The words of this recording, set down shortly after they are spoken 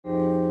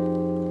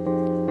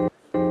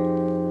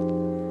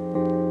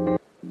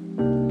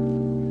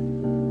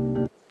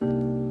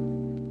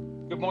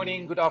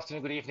morning, good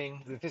afternoon, good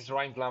evening. This is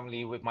Rahim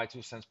Gulamali with my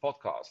Two Cents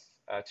podcast.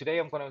 Today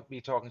I'm going to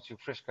be talking to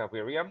Friska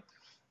Wirya.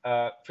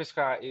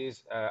 Friska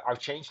is our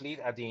change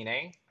lead at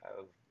DNA.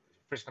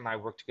 Friska and I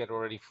work together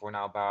already for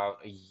now about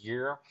a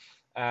year.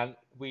 And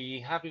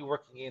we have been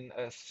working in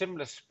a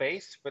similar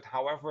space, but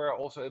however,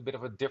 also a bit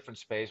of a different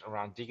space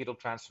around digital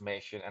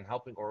transformation and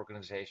helping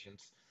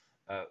organizations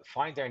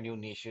find their new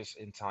niches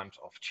in times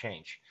of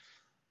change.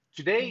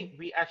 Today,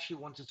 we actually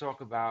want to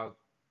talk about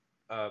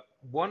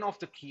one of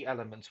the key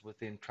elements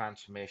within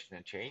transformation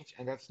and change,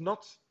 and that's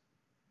not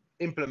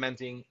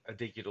implementing a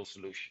digital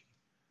solution.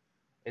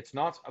 It's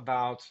not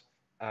about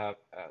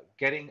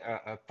getting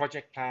a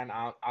project plan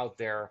out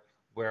there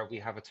where we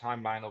have a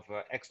timeline of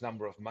X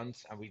number of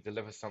months and we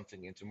deliver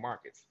something into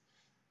markets.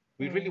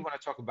 We really Mm,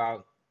 want to talk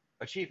about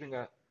achieving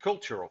a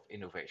culture of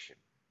innovation.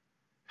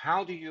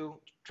 How do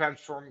you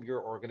transform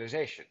your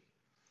organization?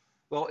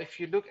 Well, if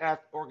you look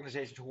at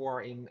organizations who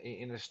are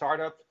in a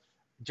startup,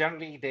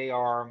 generally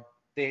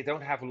they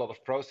don't have a lot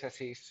of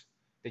processes.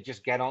 They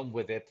just get on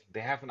with it. They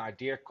have an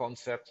idea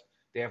concept.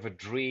 They have a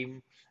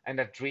dream, and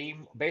that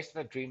dream, based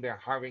on that dream, they're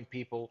hiring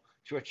people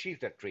to achieve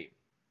that dream.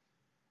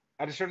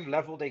 At a certain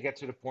level, they get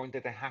to the point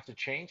that they have to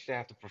change, they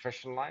have to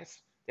professionalize,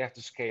 they have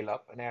to scale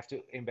up, and they have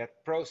to embed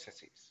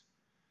processes.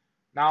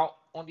 Now,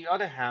 on the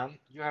other hand,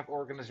 you have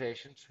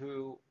organizations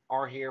who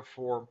are here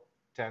for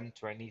 10,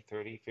 20,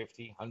 30,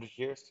 50, 100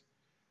 years,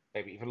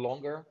 maybe even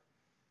longer.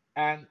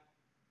 And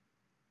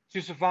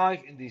to survive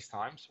in these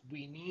times,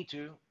 we need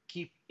to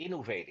keep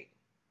innovating.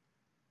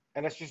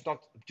 And that's just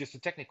not just a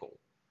technical.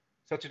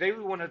 So today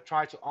we want to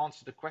try to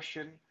answer the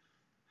question,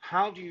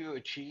 how do you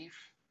achieve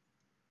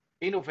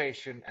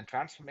innovation and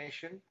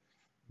transformation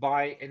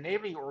by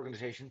enabling your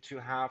organization to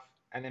have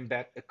and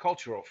embed a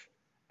culture of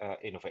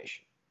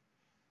innovation?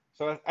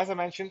 So as I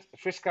mentioned,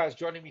 Friska is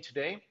joining me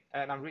today,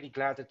 and I'm really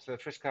glad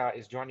that Friska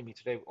is joining me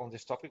today on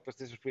this topic because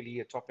this is really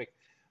a topic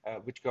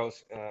which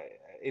goes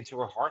into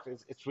her heart.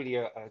 It's really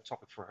a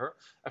topic for her.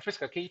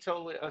 Friska, can you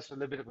tell us a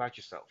little bit about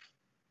yourself?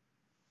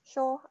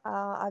 sure.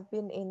 I've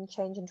been in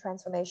change and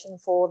transformation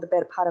for the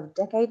better part of a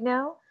decade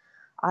now.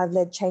 I've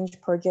led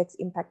change projects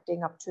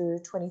impacting up to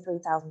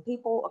 23,000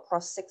 people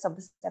across six of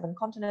the seven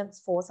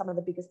continents for some of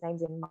the biggest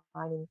names in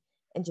mining,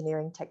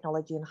 engineering,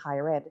 technology, and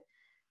higher ed.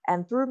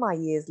 And through my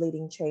years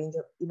leading change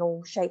in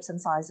all shapes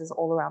and sizes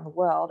all around the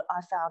world,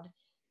 I found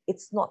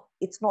it's not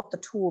the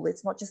tool,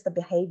 it's not just the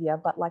behavior,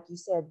 but like you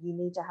said, you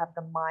need to have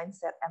the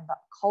mindset and the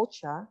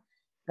culture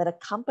that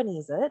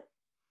accompanies it.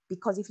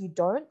 Because if you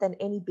don't, then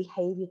any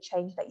behavior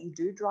change that you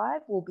do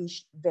drive will be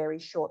very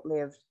short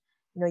lived.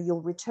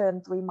 You'll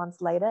return 3 months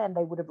later and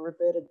they would have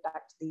reverted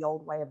back to the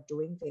old way of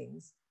doing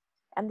things.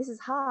 And this is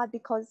hard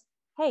because,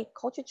 hey,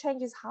 culture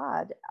change is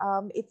hard.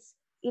 It's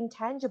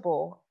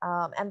intangible.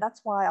 And that's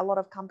why a lot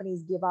of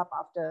companies give up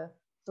after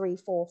 3,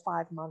 4,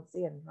 5 months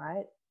in,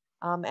 right?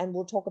 And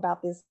we'll talk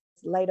about this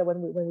later when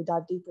we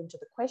dive deeper into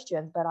the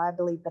questions. But I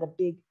believe that a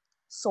big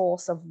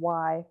source of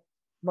why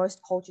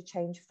most culture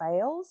change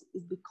fails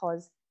is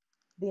because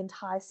the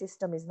entire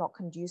system is not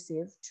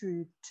conducive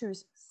to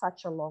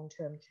such a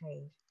long-term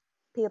change.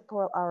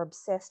 People are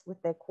obsessed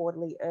with their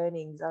quarterly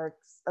earnings, are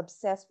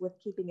obsessed with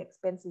keeping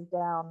expenses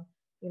down,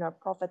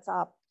 profits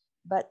up.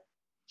 But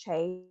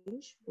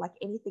change, like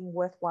anything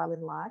worthwhile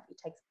in life, it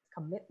takes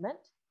commitment,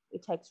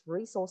 it takes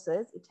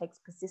resources, it takes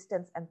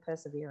persistence and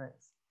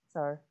perseverance.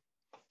 So,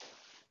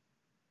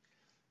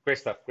 Great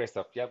stuff, great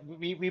stuff. Yeah,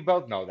 we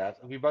both know that.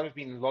 We both have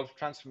been in a lot of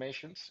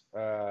transformations.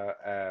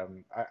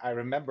 I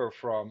remember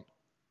from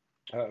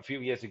a few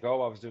years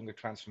ago, I was doing a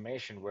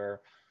transformation where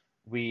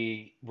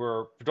we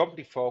were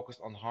predominantly focused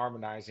on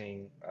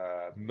harmonizing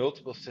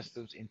multiple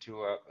systems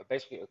into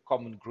basically a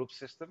common group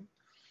system.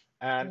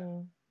 And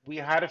mm, we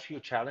had a few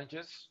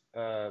challenges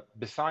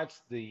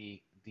besides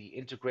the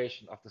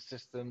integration of the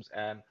systems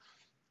and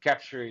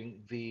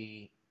capturing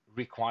the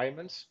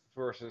requirements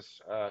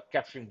versus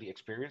capturing the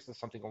experience. That's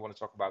something I want to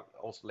talk about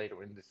also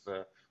later in this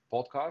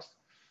podcast.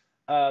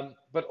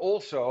 But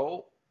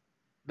also,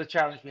 the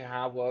challenge we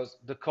had was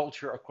the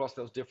culture across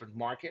those different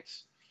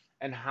markets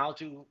and how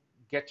to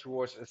get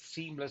towards a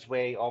seamless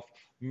way of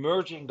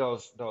merging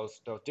those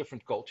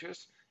different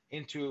cultures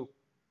into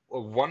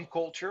one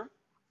culture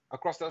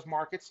across those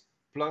markets,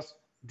 plus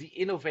the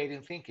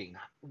innovative thinking.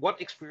 What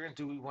experience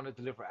do we want to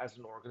deliver as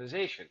an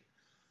organization?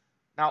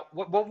 Now,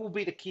 what will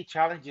be the key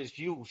challenges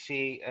you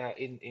see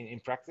in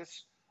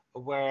practice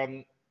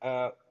when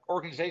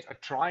organizations are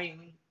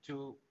trying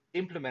to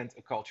implement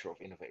a culture of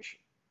innovation?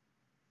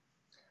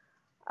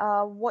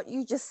 what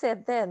you just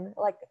said then,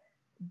 like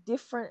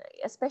different,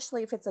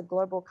 especially if it's a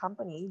global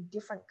company,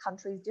 different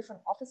countries,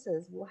 different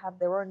offices will have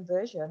their own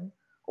version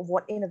of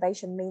what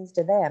innovation means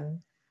to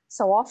them.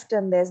 So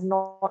often there's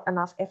not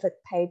enough effort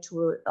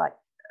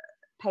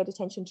paid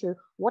attention to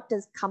what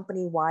does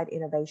company-wide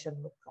innovation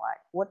look like?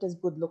 What does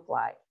good look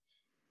like?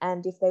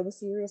 And if they were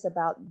serious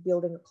about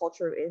building a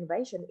culture of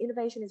innovation,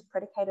 innovation is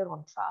predicated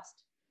on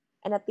trust.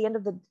 And at the end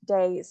of the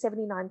day,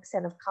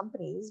 79% of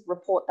companies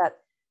report that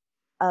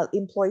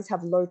employees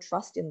have low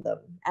trust in them.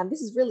 And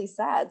this is really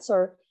sad.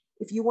 So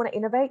if you want to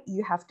innovate,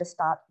 you have to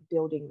start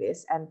building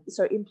this. And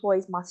so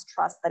employees must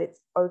trust that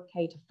it's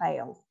okay to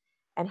fail.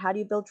 And how do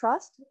you build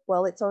trust?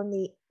 Well, it's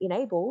only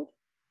enabled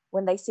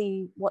when they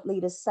see what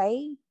leaders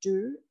say,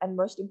 do, and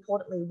most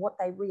importantly, what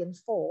they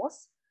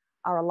reinforce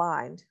are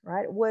aligned,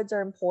 right? Words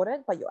are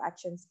important, but your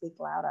actions speak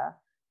louder.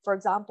 For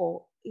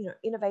example,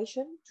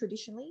 innovation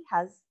traditionally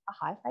has a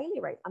high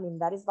failure rate. I mean,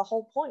 that is the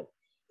whole point.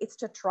 It's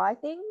to try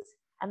things,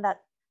 and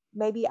that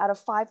maybe out of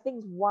 5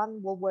 things,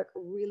 one will work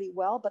really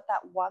well, but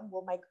that one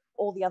will make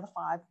all the other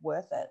 5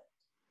 worth it.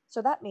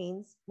 So that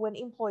means when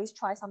employees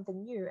try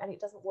something new and it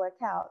doesn't work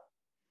out,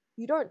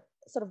 you don't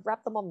sort of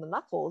wrap them on the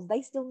knuckles.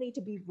 They still need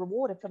to be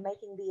rewarded for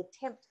making the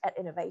attempt at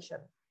innovation,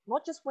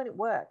 not just when it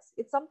works.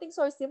 It's something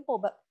so simple,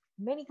 but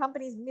many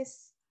companies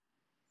miss.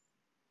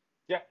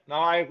 Yeah, no,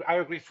 I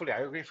agree fully. I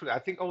agree fully. I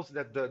think also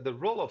that the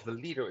role of the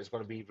leader is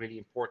going to be really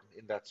important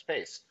in that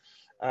space.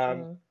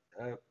 Um, Mm,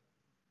 uh,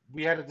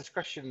 we had a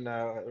discussion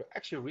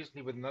actually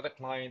recently with another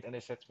client, and they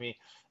said to me,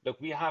 "Look,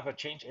 we have a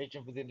change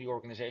agent within the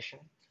organization,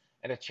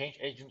 and a change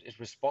agent is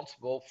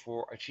responsible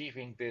for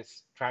achieving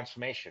this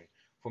transformation,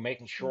 for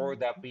making sure mm,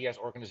 that we as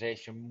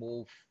organization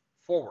move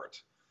forward."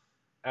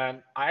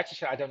 And I actually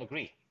said I don't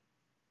agree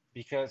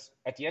because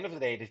at the end of the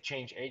day, the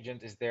change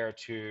agent is there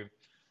to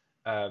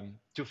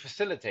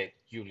facilitate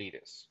you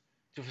leaders,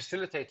 to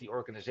facilitate the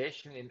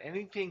organization in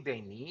anything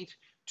they need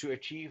to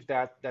achieve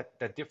that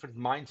different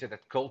mindset,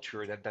 that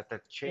culture,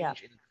 that yeah.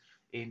 change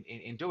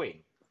in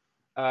doing.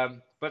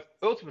 But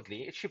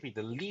ultimately, it should be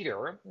the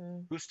leader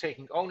Mm. who's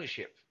taking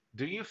ownership.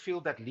 Do you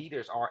feel that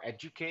leaders are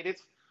educated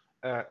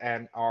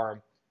and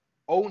are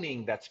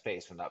owning that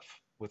space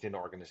enough within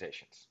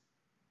organizations?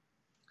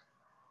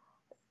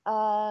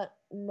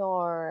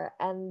 No,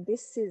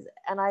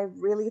 and I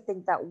really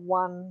think that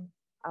one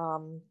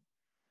um,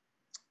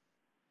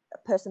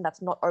 person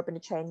that's not open to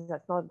change,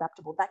 that's not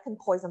adaptable, that can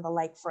poison the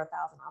lake for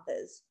 1,000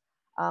 others.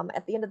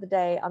 At the end of the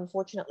day,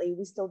 unfortunately,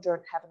 we still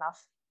don't have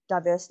enough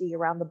diversity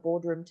around the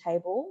boardroom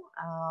table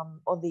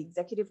or the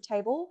executive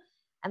table.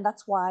 And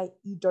that's why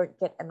you don't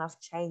get enough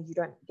change. You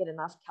don't get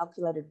enough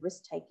calculated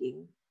risk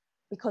taking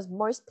because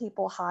most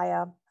people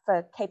hire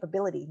for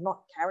capability,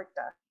 not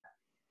character.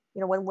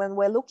 When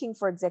we're looking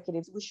for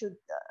executives, we should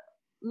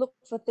look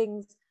for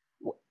things,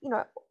 you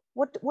know,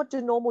 what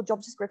do normal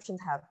job descriptions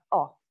have?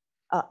 Oh,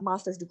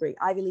 master's degree,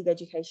 Ivy League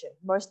education,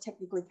 most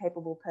technically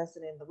capable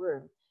person in the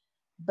room.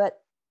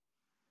 But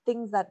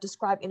things that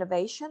describe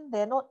innovation,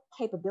 they're not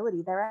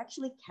capability, they're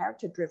actually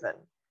character driven,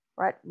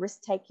 right?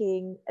 Risk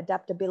taking,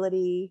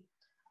 adaptability,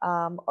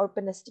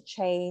 openness to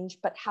change.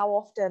 But how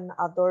often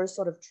are those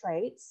sort of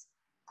traits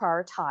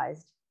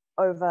prioritized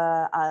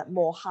over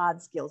more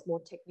hard skills,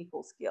 more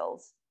technical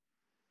skills?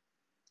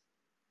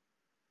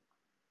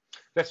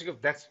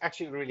 That's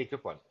actually a really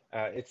good one.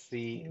 It's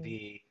the Mm,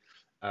 the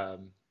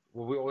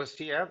what we always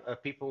see,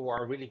 people who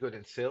are really good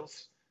in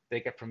sales, they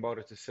get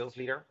promoted to sales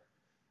leader,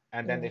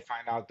 and then they mm,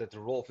 find out that the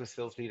role of the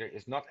sales leader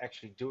is not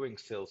actually doing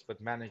sales, but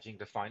managing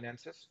the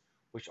finances,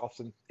 which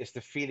often is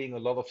the feeling a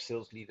lot of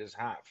sales leaders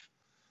have.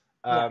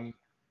 yeah. Um,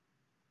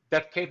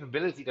 that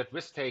capability, that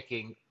risk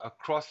taking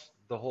across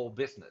the whole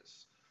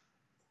business.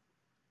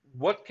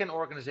 What can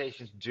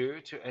organizations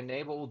do to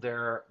enable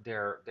their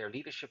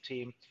leadership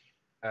team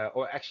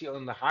or actually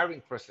on the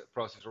hiring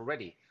process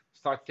already,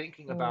 start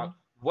thinking about Mm,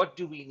 what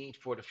do we need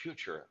for the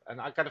future. And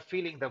I got a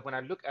feeling that when I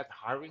look at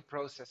hiring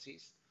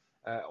processes,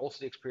 also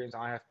the experience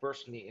I have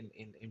personally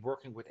in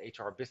working with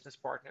HR business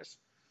partners,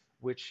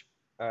 which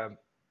um,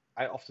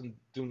 I often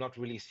do not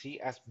really see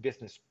as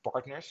business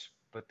partners,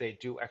 but they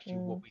do actually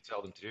what mm, we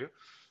tell them to do.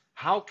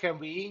 How can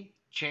we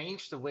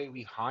change the way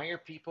we hire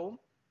people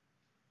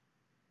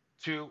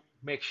to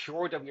make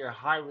sure that we are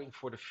hiring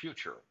for the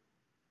future?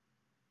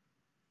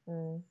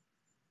 mm.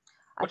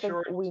 I What's think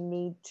your we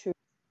need to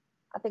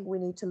I think we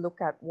need to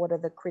look at what are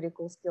the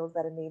critical skills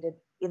that are needed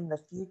in the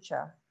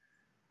future.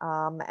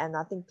 And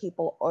I think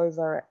people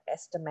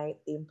overestimate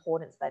the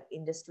importance that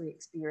industry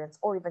experience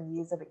or even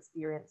years of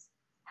experience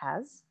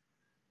has.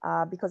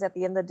 Because at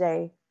the end of the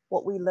day,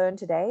 what we learn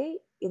today,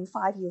 in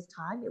 5 years'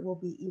 time, it will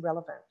be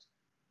irrelevant.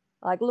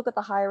 Like, look at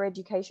the higher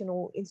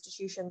educational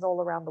institutions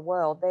all around the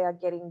world. They are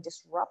getting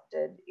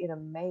disrupted in a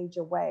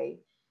major way.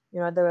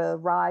 The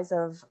rise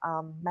of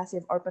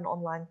massive open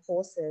online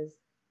courses,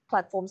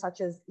 platforms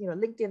such as,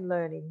 LinkedIn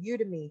Learning,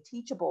 Udemy,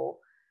 Teachable.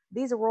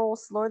 These are all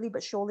slowly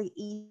but surely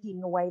eating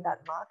away that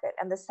market. And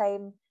the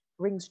same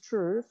rings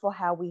true for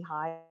how we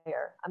hire. I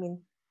mean,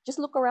 just look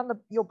around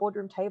your boardroom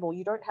table.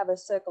 You don't have a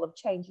circle of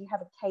change. You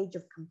have a cage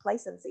of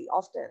complacency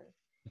often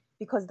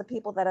because the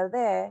people that are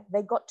there,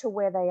 they got to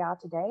where they are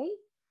today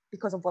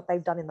because of what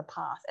they've done in the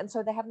past. And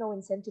so they have no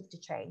incentive to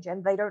change.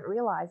 And they don't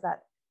realize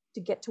that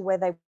to get to where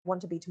they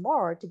want to be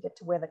tomorrow, to get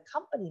to where the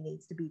company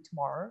needs to be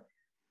tomorrow,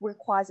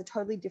 requires a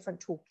totally different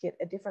toolkit,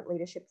 a different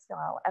leadership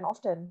style, and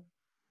often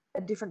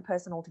a different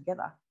person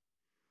altogether.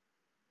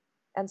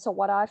 And so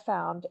what I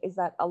found is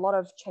that a lot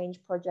of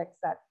change projects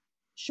that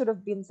should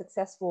have been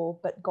successful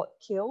but got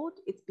killed,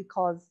 it's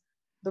because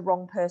the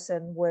wrong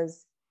person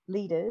was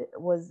the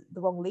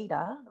wrong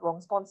leader, the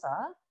wrong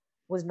sponsor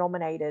was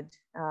nominated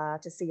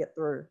to see it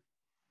through.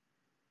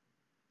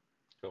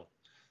 Cool.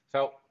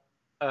 So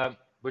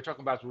we're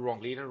talking about the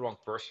wrong leader, wrong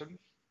person.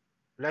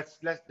 Let's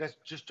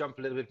just jump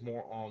a little bit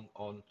more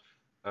on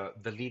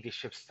the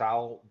leadership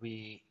style.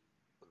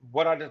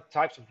 What are the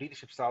types of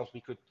leadership styles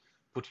we could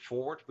put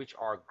forward, which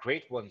are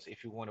great ones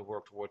if you want to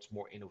work towards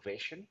more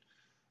innovation?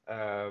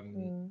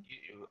 Mm,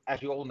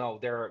 As we all know,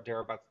 there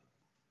are about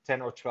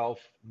 10 or 12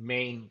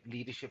 main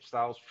leadership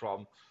styles,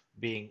 from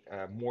being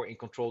more in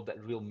control,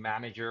 that real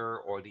manager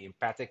or the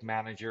empathic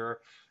manager.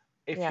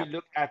 If yeah. you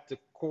look at the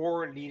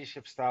core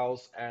leadership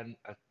styles and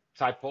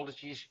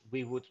typologies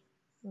we would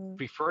Mm,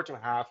 prefer to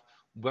have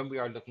when we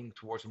are looking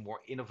towards a more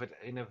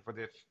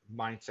innovative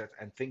mindset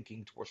and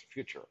thinking towards the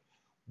future,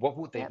 what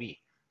would they yep. be?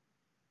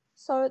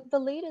 So the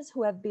leaders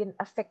who have been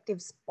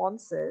effective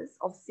sponsors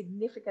of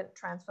significant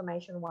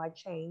transformation-wide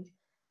change,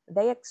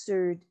 they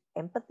exude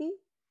empathy,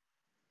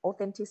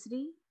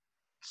 authenticity,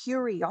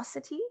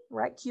 curiosity,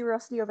 right?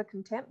 Curiosity over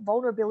contempt,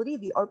 vulnerability,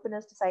 the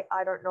openness to say,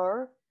 I don't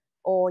know,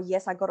 or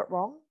yes, I got it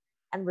wrong,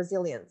 and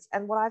resilience.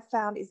 And what I've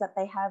found is that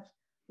they have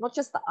not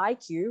just the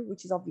IQ,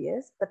 which is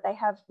obvious, but they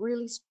have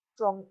really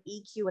strong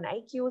EQ and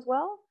AQ as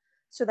well.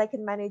 So they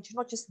can manage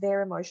not just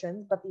their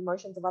emotions, but the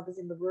emotions of others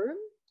in the room.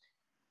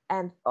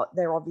 And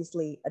they're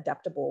obviously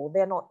adaptable.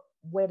 They're not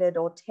wedded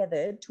or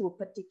tethered to a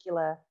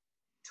particular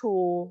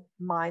tool,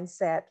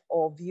 mindset,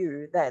 or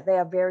view. That they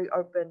are very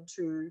open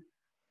to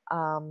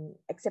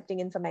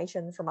accepting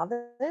information from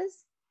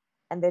others,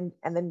 and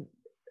then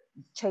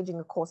changing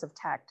a course of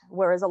tact.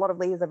 Whereas a lot of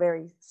leaders are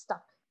very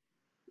stuck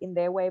in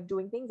their way of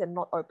doing things and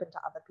not open to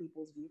other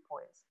people's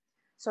viewpoints.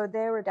 So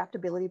their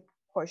adaptability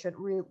quotient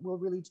will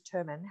really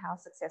determine how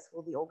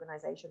successful the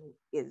organization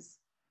is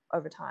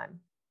over time.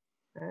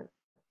 Right?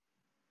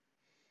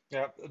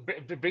 Yeah,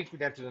 it brings me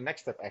then to the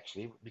next step,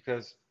 actually,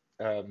 because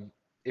um,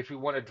 if we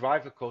want to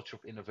drive a culture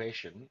of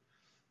innovation,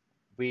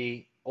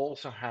 we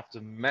also have to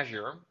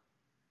measure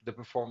the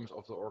performance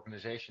of the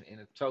organization in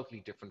a totally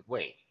different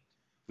way.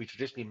 We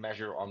traditionally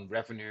measure on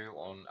revenue,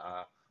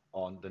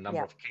 on the number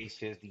Yeah. of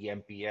cases, the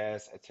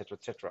NPS, etc.,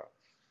 etc.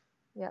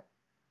 Yeah.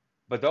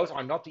 But those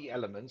are not the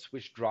elements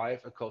which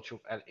drive a culture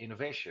of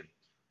innovation.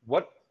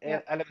 What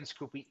Yeah. elements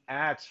could we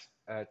add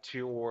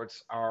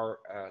towards our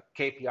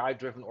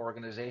KPI-driven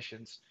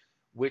organizations,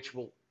 which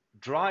will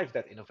drive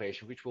that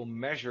innovation, which will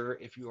measure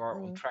if you are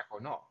on Mm. track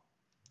or not?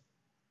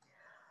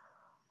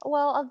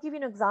 Well, I'll give you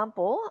an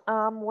example.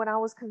 When I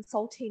was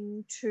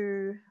consulting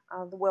to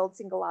the world's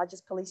single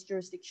largest police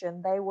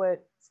jurisdiction, they were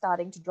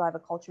starting to drive a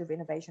culture of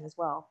innovation as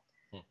well.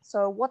 Hmm.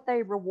 So what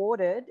they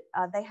rewarded,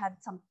 they had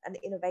an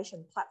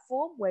innovation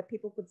platform where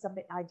people could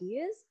submit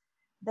ideas.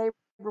 They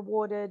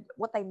rewarded,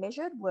 what they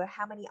measured were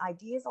how many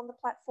ideas on the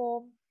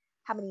platform,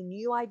 how many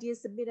new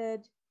ideas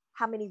submitted,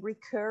 how many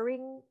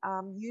recurring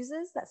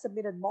users that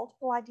submitted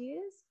multiple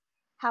ideas,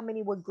 how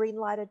many were green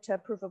lighted to a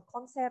proof of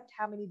concept,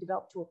 how many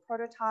developed to a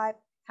prototype,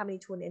 how many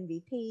to an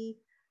MVP.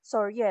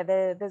 So yeah,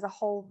 there's a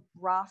whole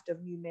raft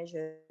of new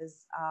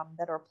measures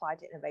that are applied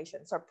to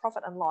innovation. So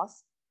profit and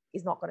loss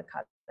is not going to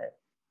cut it.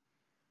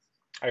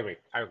 I agree.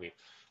 I agree.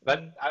 But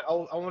Mm. I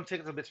want to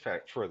take it a bit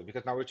further,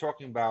 because now we're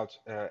talking about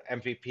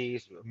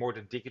MVPs, more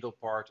the digital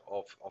part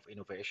of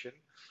innovation.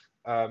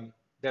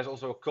 There's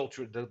also a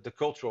culture, the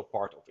cultural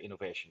part of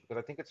innovation, because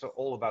I think it's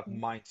all about Mm.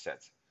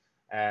 mindset.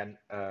 And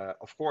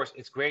of course,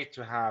 it's great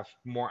to have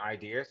more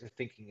ideas and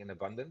thinking in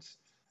abundance.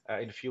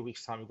 In a few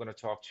weeks' time, we're going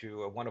to talk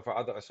to one of our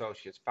other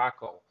associates,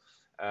 Paco,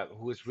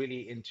 who is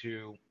really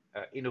into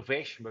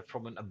innovation, but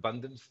from an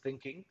abundance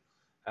thinking.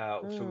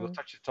 So we'll Mm.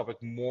 touch the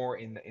topic more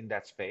in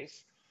that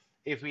space.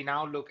 If we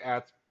now look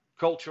at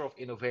culture of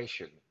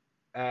innovation,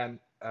 and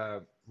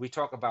we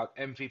talk about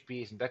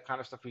MVPs and that kind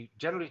of stuff, we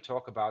generally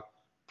talk about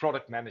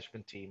product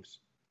management teams,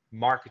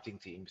 marketing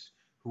teams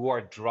who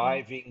are Mm.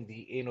 driving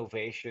the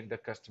innovation, the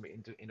customer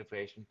into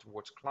innovation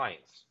towards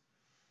clients.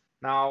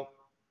 Now,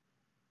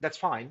 that's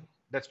fine,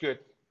 that's good,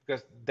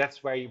 because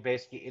that's where you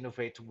basically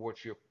innovate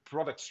towards your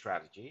product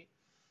strategy.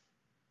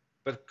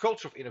 But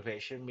culture of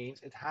innovation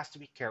means it has to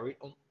be carried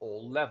on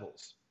all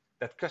levels.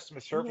 That customer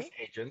Mm-hmm. service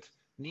agent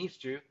needs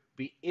to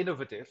be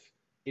innovative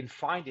in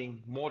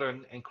finding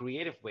modern and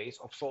creative ways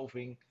of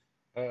solving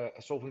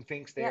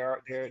things Yep.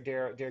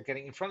 they're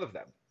getting in front of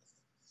them.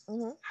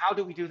 Mm-hmm. How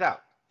do we do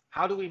that?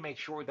 How do we make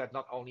sure that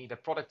not only the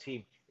product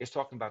team is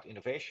talking about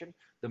innovation,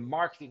 the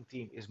marketing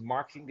team is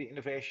marketing the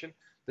innovation,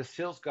 the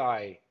sales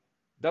guy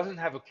doesn't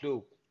have a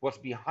clue what's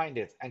behind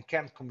it and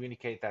can't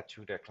communicate that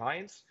to their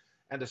clients,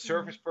 and the Mm-hmm.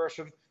 service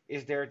person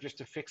is there just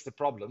to fix the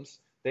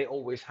problems they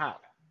always have.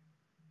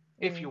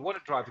 If you Mm. want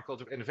to drive a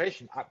culture of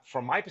innovation,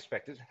 from my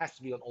perspective, it has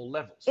to be on all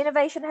levels.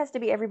 Innovation has to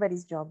be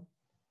everybody's job.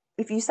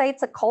 If you say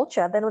it's a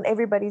culture, then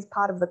everybody's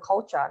part of the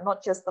culture,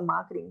 not just the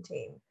marketing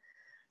team.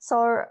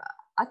 So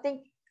I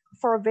think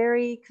for a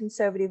very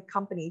conservative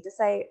company to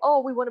say,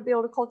 oh, we want to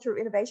build a culture of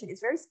innovation is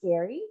very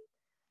scary.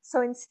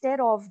 So instead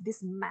of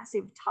this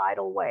massive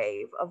tidal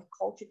wave of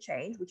culture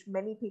change, which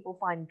many people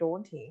find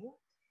daunting,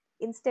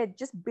 instead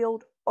just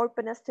build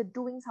openness to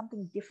doing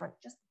something different,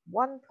 just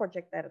one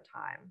project at a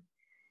time.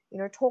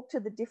 talk to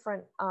the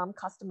different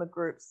customer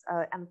groups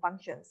and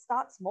functions.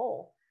 Start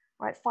small,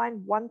 right?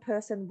 Find one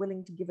person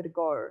willing to give it a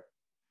go.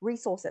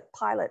 Resource it,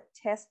 pilot,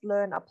 test,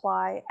 learn,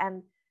 apply.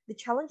 And the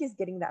challenge is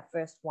getting that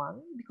first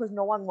one, because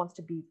no one wants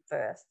to be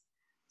first.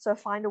 So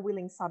find a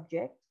willing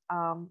subject,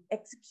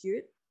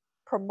 execute,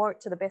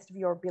 promote to the best of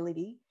your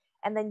ability,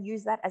 and then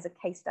use that as a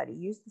case study.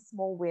 Use the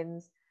small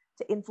wins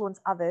to influence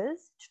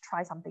others to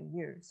try something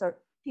new. So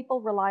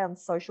people rely on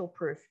social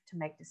proof to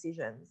make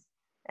decisions.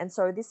 And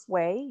so this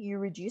way you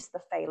reduce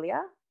the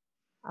failure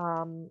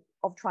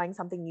of trying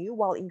something new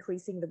while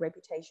increasing the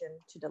reputation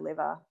to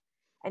deliver.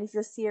 And if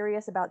you're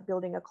serious about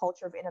building a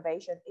culture of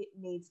innovation, it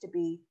needs to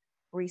be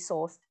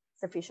resourced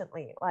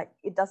sufficiently. Like,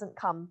 it doesn't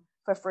come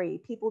for free.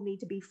 People need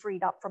to be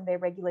freed up from their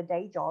regular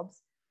day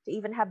jobs to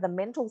even have the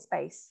mental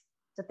space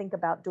to think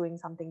about doing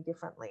something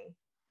differently,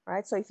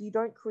 right? So if you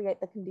don't create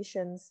the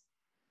conditions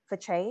for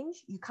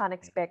change, you can't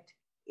expect,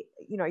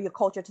 your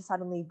culture to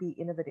suddenly be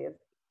innovative.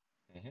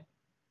 Mhm.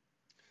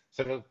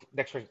 So the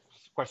next question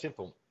is quite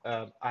simple.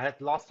 I had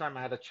last time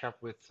I had a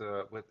chat with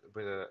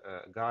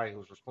a guy who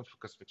was responsible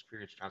for customer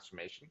experience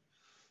transformation.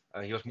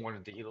 He was more on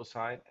the digital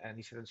side, and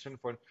he said at a certain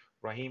point,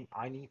 Rahim,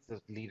 I need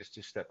the leaders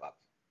to step up.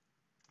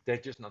 They're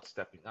just not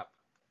stepping up.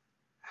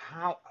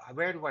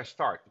 Where do I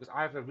start? Because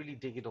I have a really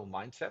digital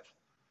mindset,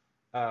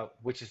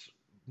 which is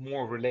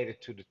more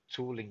related to the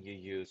tooling you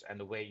use and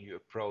the way you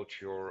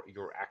approach your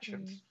Mm.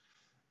 actions.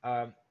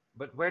 Um,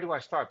 but where do I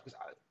start? Because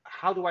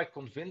how do I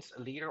convince a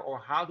leader, or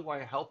how do I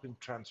help him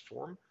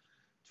transform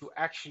to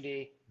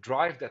actually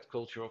drive that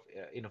culture of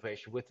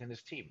innovation within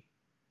his team?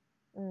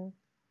 Mm.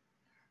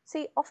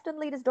 See, often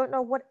leaders don't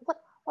know what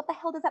the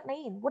hell does that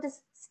mean? What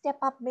does step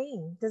up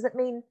mean? Does it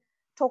mean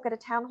talk at a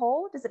town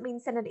hall? Does it mean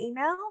send an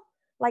email?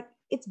 Like,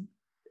 it's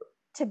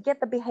to get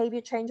the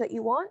behavior change that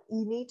you want,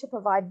 you need to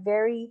provide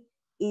very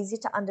easy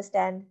to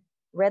understand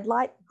red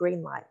light,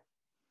 green light.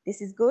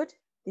 This is good,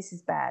 this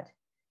is bad.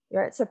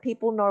 Right? So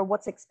people know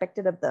what's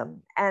expected of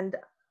them. And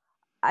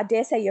I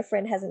dare say your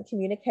friend hasn't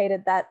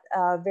communicated that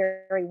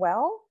very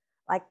well.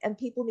 Like, and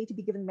people need to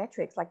be given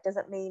metrics. Like, does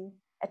it mean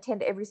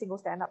attend every single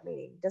stand-up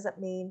meeting? Does it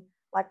mean,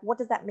 like, what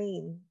does that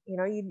mean?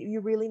 You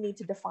really need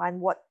to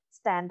define what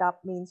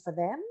stand-up means for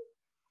them.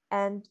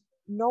 And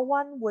no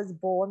one was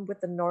born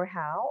with the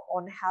know-how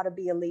on how to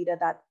be a leader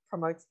that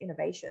promotes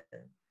innovation.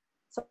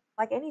 So,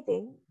 like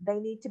anything,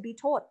 they need to be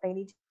taught. They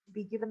need to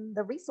be given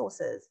the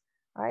resources,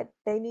 right?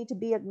 They need to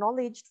be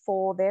acknowledged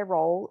for their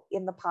role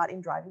in the part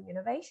in driving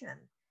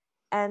innovation.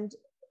 And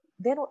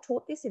they're not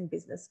taught this in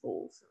business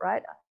schools,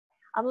 right?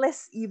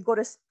 Unless you've got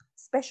a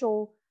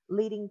special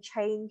leading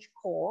change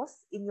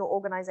course in your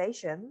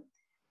organization,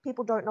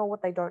 people don't know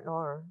what they don't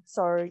know.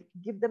 So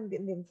give them the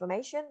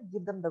information,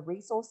 give them the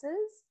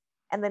resources,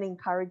 and then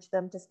encourage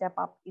them to step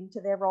up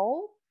into their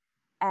role.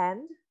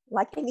 And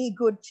like any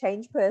good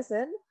change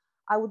person,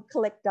 I would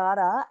collect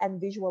data and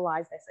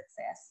visualize their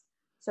success.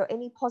 So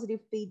any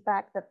positive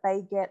feedback that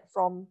they get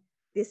from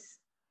this,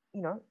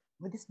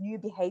 with this new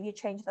behavior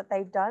change that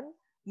they've done,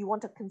 you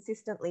want to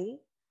consistently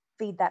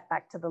feed that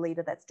back to the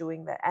leader that's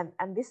doing that.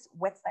 And this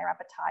whets their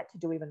appetite to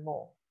do even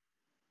more.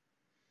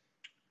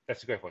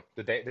 That's a great point.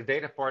 The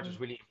data part Mm. is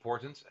really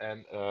important,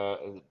 and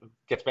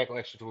gets back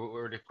actually to an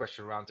earlier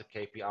question around the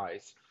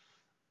KPIs.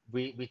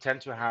 We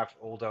tend to have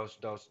all those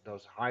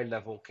high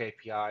level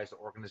KPIs, the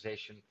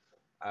organization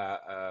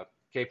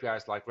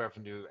KPIs like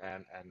revenue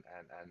and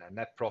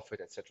net profit,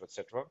 etc.,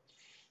 etc.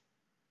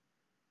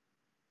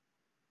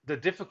 The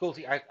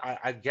difficulty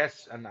I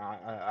guess, and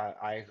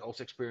I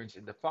also experienced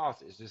in the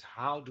past, is this: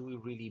 how do we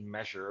really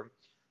measure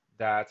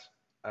that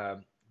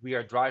we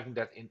are driving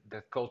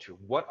that culture?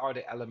 What are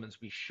the elements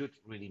we should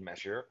really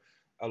measure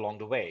along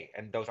the way?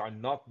 And those are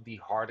not the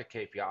harder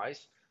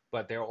KPIs,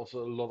 but there are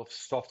also a lot of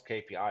soft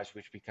KPIs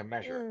which we can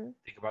measure. Mm.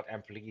 Think about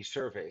employee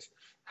surveys.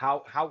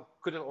 How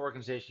could an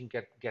organization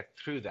get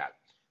through that?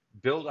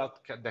 Build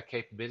out the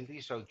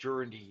capability, so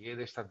during the year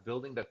they start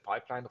building that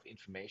pipeline of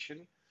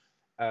information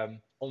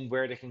on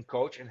where they can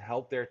coach and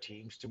help their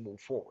teams to move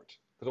forward.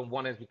 Because on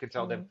one hand, we can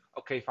tell them, Mm.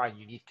 okay, fine,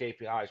 you need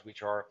KPIs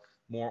which are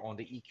more on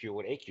the EQ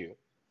or AQ.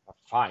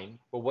 Fine,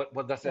 but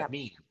what does that Yep.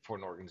 mean for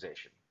an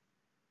organization?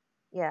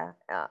 Yeah,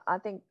 I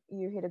think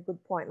you hit a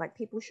good point. Like,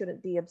 people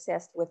shouldn't be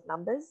obsessed with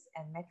numbers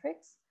and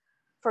metrics.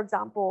 For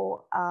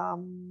example,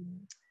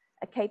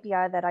 a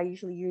KPI that I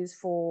usually use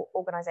for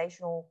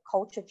organizational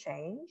culture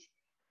change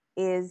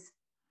is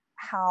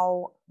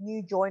how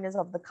new joiners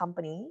of the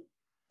company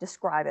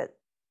describe it,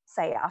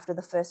 say after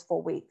the first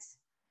 4 weeks.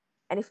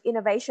 And if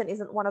innovation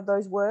isn't one of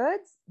those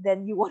words,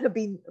 then you want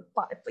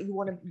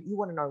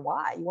to know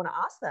why. You want to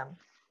ask them,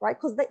 right?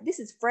 Because this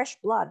is fresh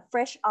blood,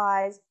 fresh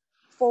eyes.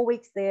 4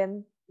 weeks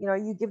then,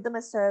 you give them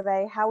a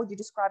survey. How would you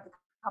describe the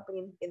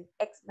company in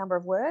X number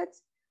of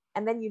words?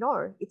 And then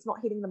it's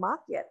not hitting the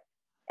mark yet.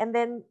 And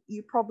then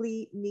you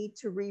probably need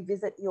to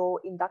revisit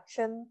your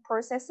induction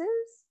processes.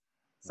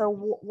 So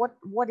Mhm.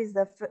 what is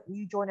the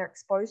new joiner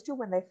exposed to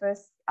when they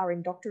first are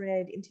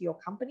indoctrinated into your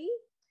company?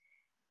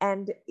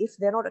 And if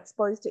they're not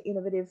exposed to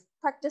innovative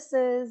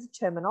practices,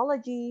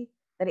 terminology,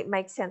 then it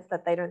makes sense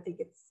that they don't think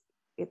it's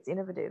it's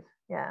innovative.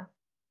 Yeah.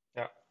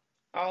 Yeah.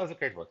 Oh, that's a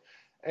great one.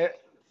 Uh,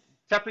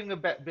 Tapping a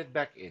bit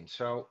back in.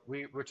 So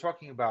we're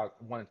talking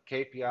about one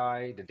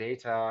KPI, the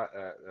data,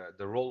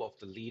 the role of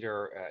the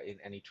leader in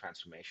any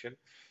transformation.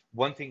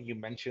 One thing you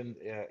mentioned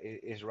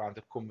is around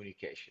the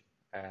communication.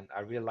 And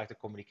I really like the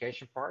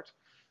communication part.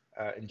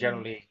 And Mm,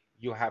 generally,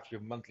 you have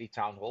your monthly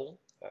town hall.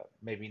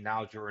 Maybe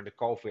now during the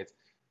COVID,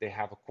 they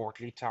have a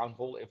quarterly town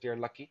hall if they're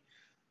lucky.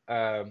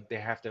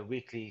 They have their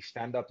weekly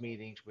stand-up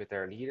meetings with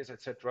their leaders,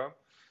 etc.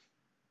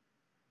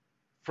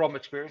 From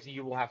experience,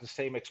 you will have the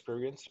same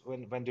experience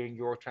when doing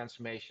your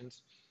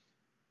transformations.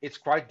 It's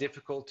quite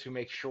difficult to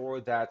make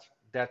sure that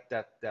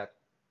that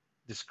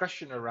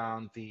discussion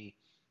around the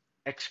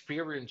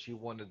experience you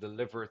want to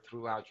deliver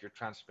throughout your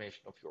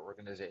transformation of your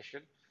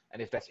organization,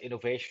 and if that's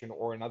innovation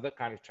or another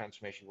kind of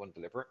transformation you want to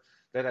deliver,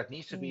 that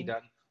needs to be mm.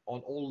 done on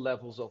all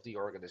levels of the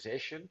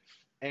organization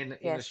and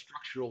in a Yes.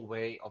 structural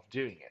way of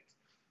doing it.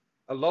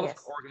 A lot of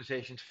Yes.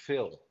 organizations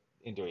fail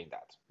in doing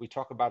that. We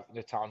talk about in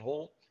the town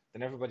hall,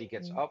 then everybody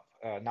gets Mm. up.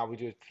 Now we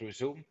do it through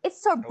Zoom. It's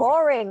so Nobody.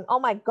 boring. Oh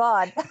my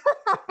God.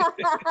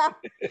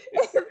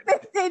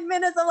 15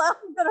 minutes alone,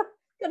 I'm gonna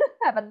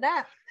have a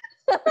nap.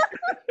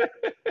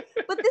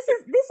 But this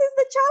is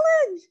the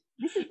challenge.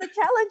 This is the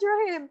challenge,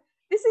 Rahim.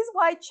 This is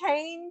why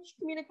change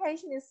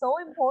communication is so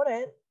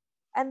important.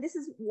 And this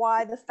is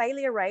why the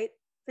failure rate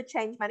for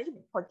change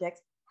management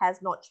projects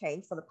has not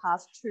changed for the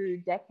past 2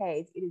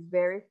 decades. It is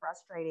very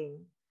frustrating.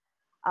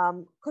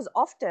 Because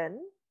often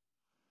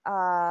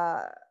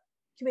uh,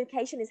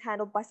 communication is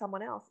handled by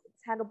someone else.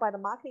 It's handled by the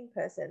marketing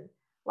person.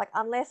 Like,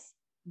 unless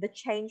the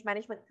change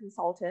management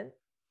consultant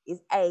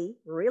is A,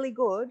 really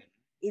good,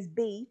 is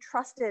B,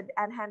 trusted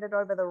and handed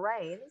over the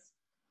reins,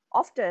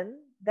 often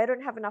they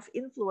don't have enough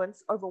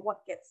influence over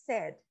what gets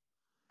said.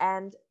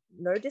 And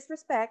no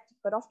disrespect,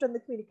 but often the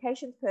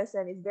communications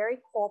person is very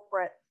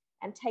corporate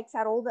and takes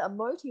out all the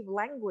emotive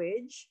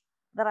language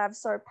that I've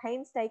so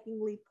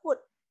painstakingly put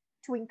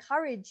to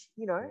encourage,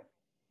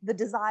 the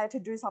desire to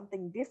do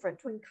something different,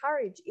 to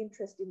encourage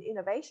interest in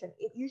innovation.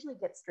 It usually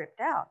gets stripped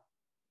out.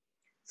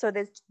 So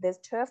there's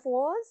turf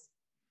wars,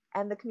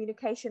 and the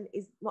communication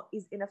is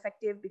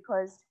ineffective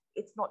because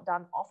it's not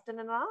done often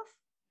enough.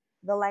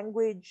 The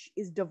language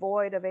is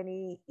devoid of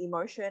any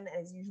emotion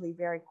and is usually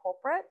very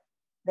corporate.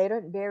 They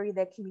don't vary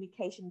their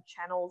communication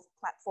channels,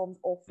 platforms,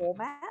 or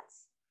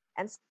formats.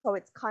 And so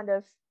it's kind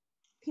of,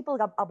 people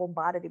are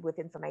bombarded with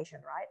information,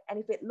 right? And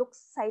if it looks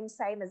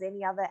same as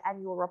any other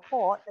annual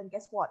report, then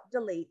guess what?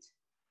 Delete,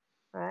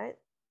 right?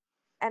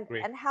 And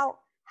Agree. and how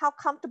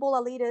comfortable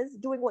are leaders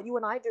doing what you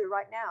and I do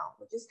right now?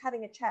 We're just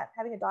having a chat,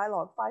 having a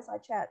dialogue,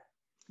 fireside chat.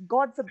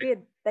 God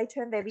forbid they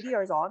turn their Exactly.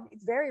 videos on.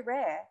 It's very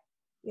rare.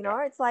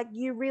 Yeah. It's like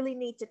you really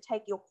need to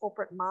take your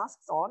corporate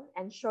masks on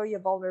and show your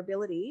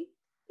vulnerability.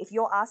 If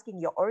you're asking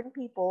your own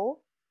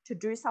people to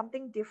do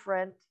something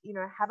different,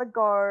 have a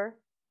go,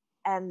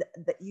 and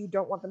that you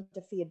don't want them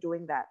to fear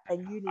doing that,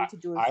 then you I, need to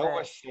do it I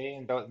always first. say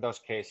in those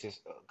cases,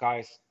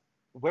 guys,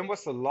 when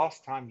was the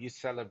last time you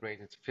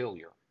celebrated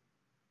failure?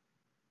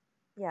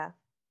 Yeah,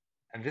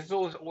 And this is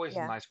always a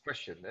yeah, nice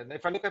question. And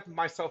if I look at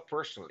myself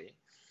personally,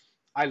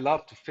 I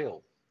love to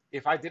fail.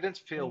 If I didn't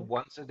fail mm,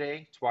 once a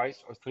day,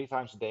 twice, or 3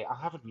 times a day, I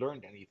haven't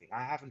learned anything.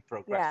 I haven't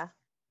progressed.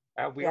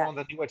 yeah, We're yeah, on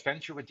the new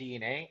adventure with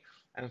DNA.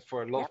 And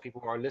for a lot of yep,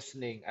 people who are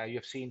listening, you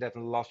have seen that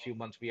in the last few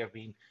months, we have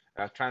been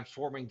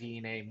transforming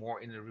DNA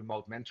more in a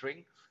remote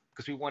mentoring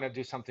because we want to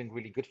do something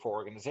really good for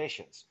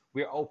organizations.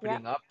 We're yep,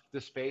 opening up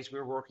the space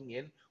we're working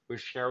in, we're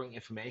sharing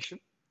information.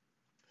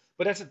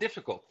 But that's a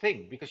difficult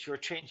thing because you're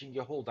changing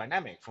your whole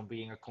dynamic from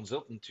being a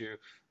consultant to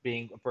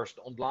being a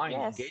person online,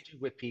 yes, engaging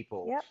with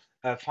people,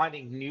 yep,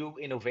 finding new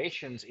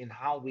innovations in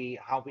how we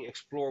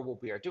explore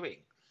what we are doing.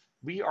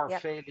 We are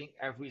yep. failing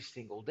every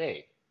single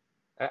day.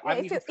 Yeah, I'm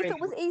if even it failing.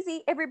 was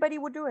easy, everybody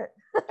would do it.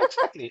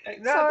 Exactly.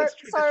 No, so that's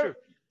true. That's so true.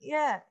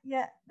 yeah,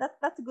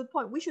 that's a good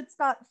point. We should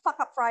start fuck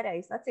up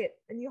Fridays. That's it.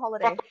 A new Fuck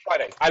holiday. up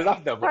Fridays. I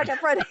love that one. Fuck up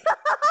Friday.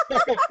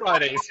 Fuck up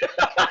Fridays.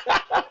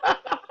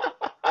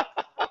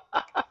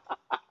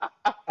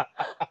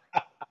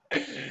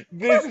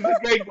 This is a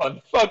great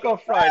one. Fuck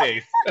off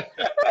Fridays.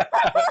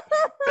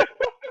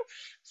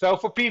 So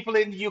for people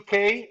in the UK,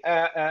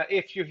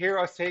 if you hear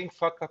us saying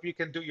 "fuck up," you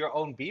can do your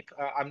own beep.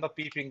 I'm not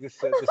beeping this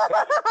sound,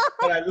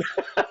 but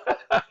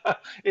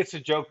it's a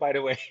joke, by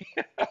the way.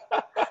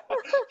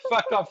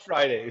 Fuck up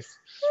Fridays.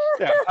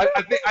 Yeah,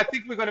 I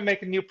think we're going to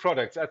make a new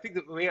product. I think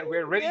that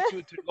we're ready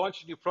Yeah, to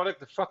launch a new product,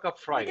 the Fuck Up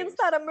we can Fridays.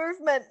 start a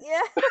movement.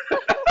 Yeah.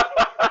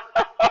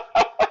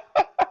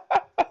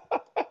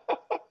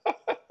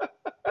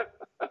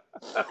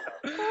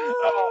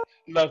 Oh,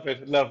 love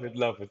it, love it,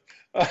 love it.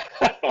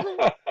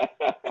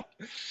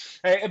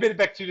 Hey, a bit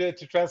back to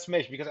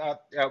transformation because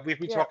we've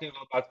been Yeah. talking a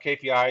lot about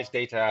KPIs,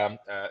 data,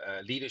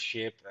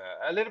 leadership,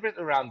 a little bit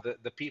around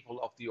the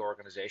people of the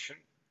organization.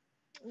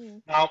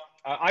 Mm, Now,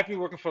 I've been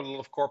working for a lot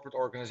of corporate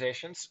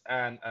organizations,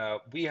 and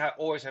we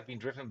always have been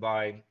driven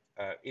by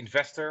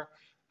investor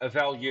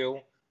value,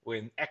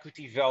 in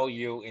equity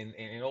value,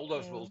 in all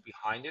those roles mm,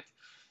 behind it.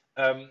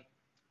 Um,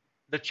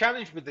 the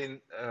challenge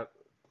within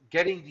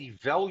getting the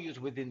values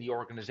within the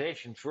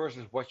organization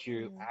versus what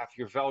you Mm. have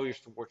your values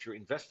towards your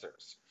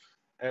investors.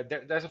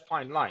 There's a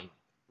fine line.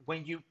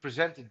 When you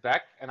present it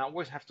back, and I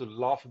always have to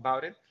laugh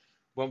about it,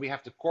 when we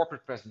have the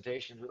corporate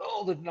presentation with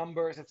all the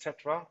numbers,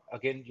 etc.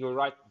 Again, you're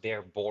right,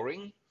 they're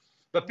boring,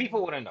 but people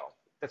Mm. want to know.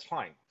 That's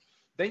fine.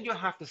 Then you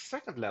have the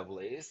second level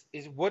is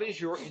what is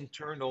your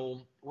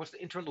internal, what's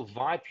the internal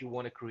vibe you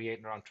want to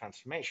create around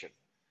transformation?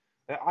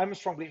 I'm a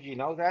strong believer, you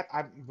know that.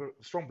 I'm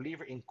a strong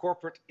believer in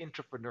corporate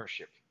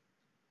entrepreneurship.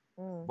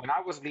 Mm. When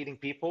I was leading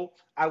people,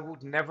 I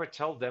would never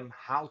tell them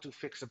how to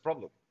fix a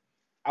problem.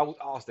 I would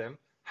ask them,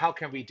 how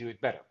can we do it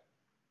better?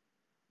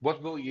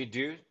 What will you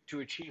do to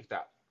achieve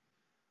that?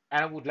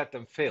 And I would let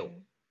them fail.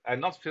 Mm.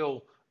 And not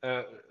fail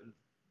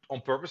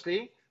on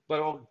purposely,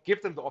 but I'll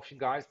give them the option,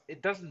 guys.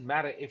 It doesn't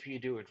matter if you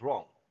do it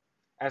wrong,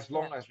 as Yeah.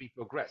 long as we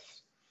progress.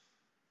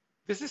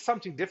 This is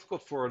something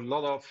difficult for a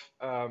lot of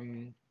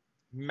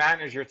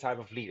manager type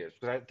of leaders,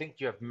 because I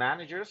think you have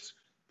managers,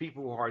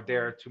 people who are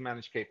there Mm. to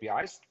manage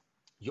KPIs.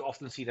 You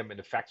often see them in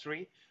the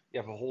factory. You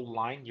have a whole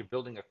line, you're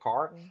building a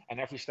car, Mm. and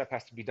every step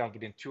has to be done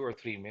within 2 or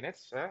 3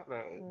 minutes.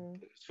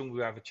 Mm. Soon we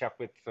have a chat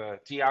with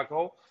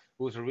Tiago,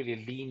 who's a really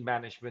lean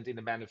management in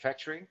the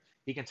manufacturing.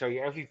 He can tell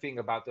you everything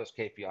about those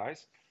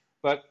KPIs.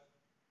 But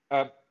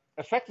um,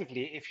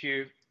 effectively, if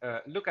you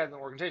look at an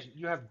organization,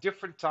 you have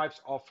different types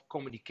of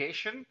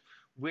communication,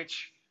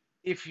 which,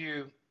 if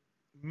you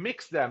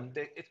mix them,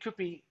 it could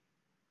be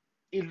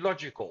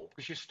illogical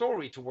because your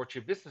story towards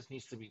your business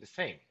needs to be the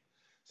same.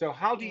 So,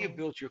 how do you Mm.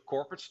 build your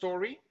corporate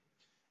story?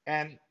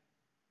 And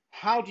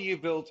how do you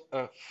build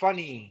a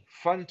funny,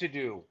 fun to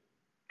do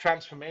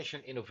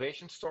transformation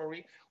innovation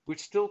story which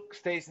still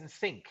stays in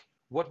sync?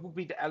 What would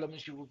be the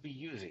elements you would be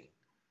using?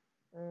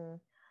 Mm.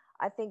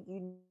 I think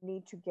you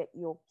need to get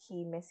your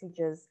key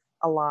messages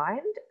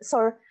aligned.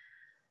 So,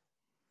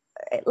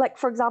 like,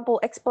 for example,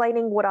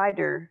 explaining what I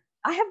do,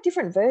 I have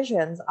different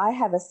versions. I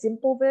have a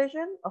simple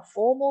version, a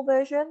formal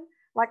version.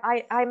 Like,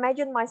 I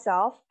imagine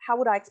myself, how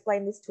would I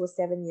explain this to a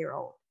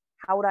 7-year-old?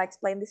 How would I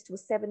explain this to a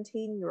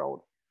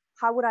 17-year-old?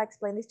 How would I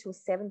explain this to a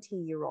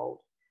 70-year-old?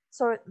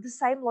 So the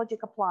same logic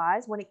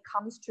applies when it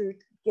comes to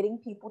getting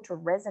people to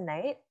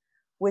resonate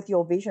with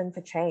your vision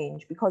for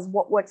change, because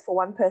what works for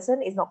one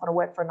person is not going to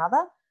work for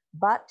another,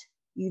 but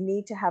you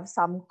need to have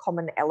some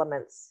common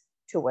elements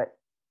to it,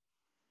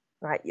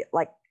 right?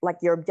 Like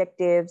your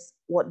objectives,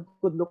 what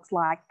good looks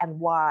like,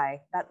 and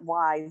why. That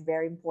why is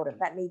very important.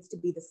 That needs to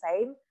be the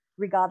same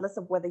regardless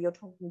of whether you're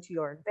talking to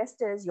your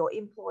investors, your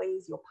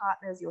employees, your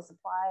partners, your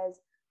suppliers,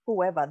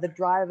 whoever. The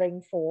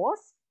driving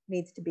force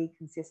needs to be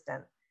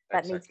consistent.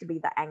 That needs to Exactly. be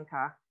the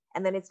anchor.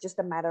 And then it's just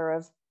a matter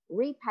of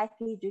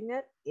repackaging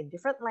it in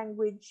different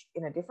language,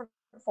 in a different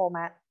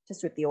format to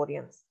suit the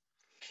audience.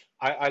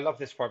 I love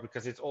this part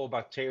because it's all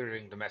about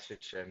tailoring the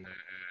message, and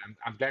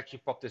I'm glad you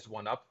popped this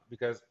one up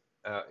because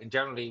in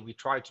generally we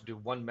try to do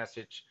one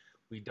message.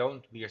 We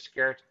are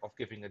scared of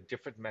giving a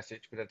different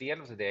message, but at the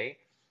end of the day,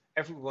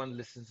 everyone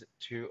listens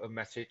to a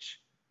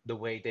message the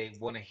way they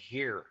want to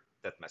hear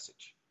that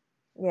message.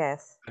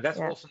 Yes. And that's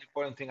Yeah. also an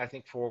important thing I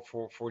think for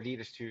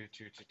leaders to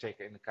take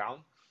into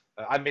account.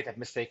 I made that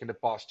mistake in the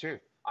past too.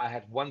 I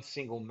had one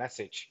single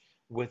message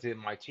within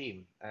my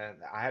team, and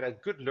I had a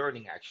good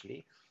learning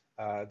actually.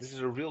 This is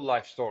a real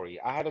life story.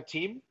 I had a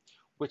team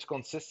which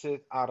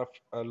consisted out of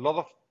a lot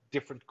of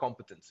different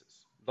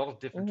competences, a lot of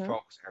different Mm-hmm.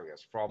 focus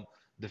areas, from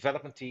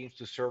development teams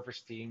to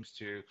service teams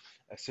to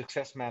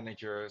success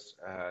managers.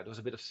 There was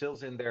a bit of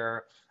sales in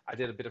there. I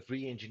did a bit of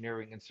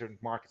re-engineering in certain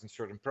markets and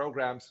certain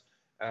programs.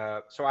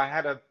 So I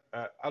had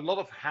a lot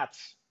of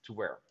hats to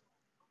wear.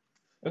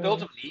 But Mm.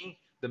 ultimately,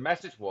 the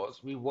message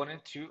was we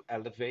wanted to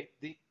elevate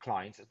the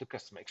clients and the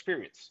customer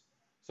experience.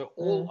 So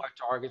all Mm. our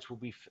targets will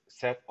be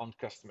set on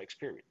customer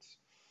experience.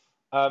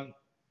 Um,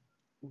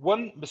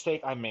 one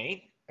mistake I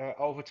made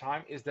over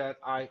time is that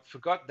I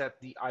forgot that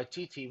the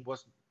IT team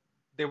was,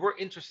 they were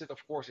interested,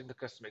 of course, in the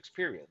customer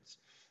experience,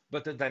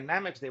 but the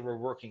dynamics they were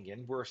working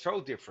in were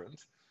so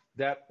different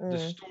that the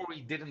Mm.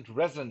 story didn't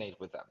resonate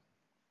with them.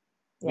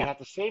 We Yeah. had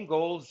the same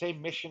goal, the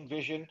same mission,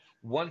 vision,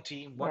 one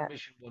team, one Yeah.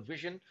 mission, one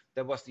vision.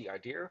 That was the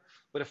idea.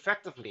 But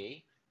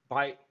effectively,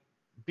 by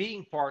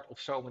being part of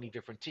so many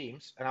different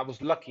teams, and I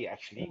was lucky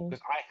actually Mm.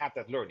 because I had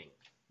that learning.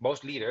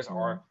 Most leaders Mm.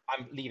 are,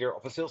 I'm leader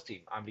of a sales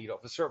team, I'm leader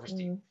of a service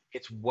team. Mm.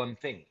 It's one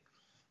thing.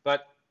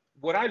 But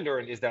what I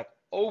learned is that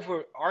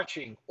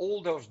overarching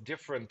all those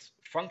different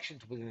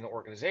functions within an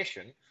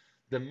organization,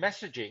 the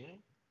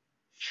messaging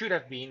should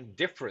have been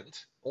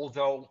different,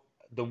 although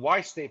the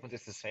why statement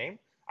is the same.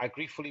 I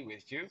agree fully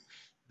with you.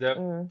 The,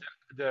 Mm.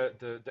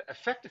 the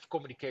effective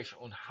communication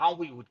on how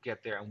we would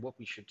get there and what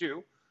we should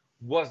do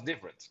was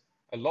different.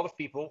 A lot of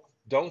people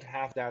don't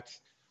have that.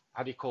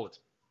 How do you call it?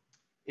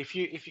 If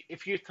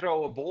you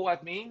throw a ball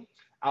at me,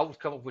 I would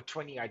come up with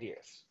 20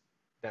 ideas.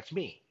 That's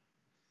me.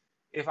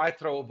 If I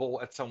throw a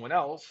ball at someone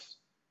else,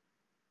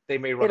 they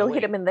may run It'll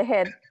hit away. him in the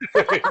head.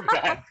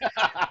 Exactly.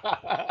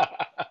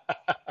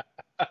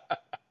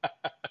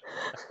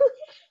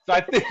 So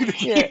I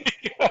Yeah.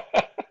 think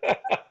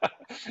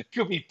it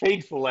could be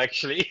painful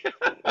actually.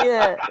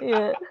 Yeah.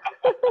 Yeah.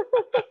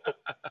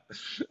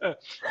 Uh,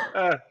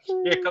 uh,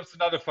 Here comes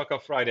another fuck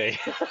up Friday.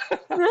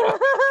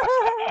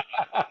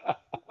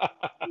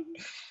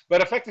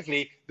 But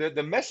effectively,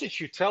 the message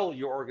you tell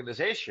your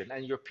organization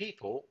and your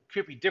people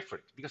could be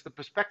different because the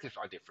perspectives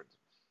are different.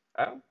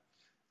 Uh,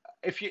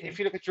 if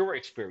you look at your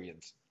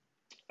experience,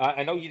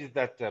 I know you did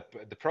that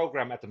the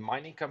program at the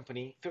mining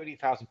company.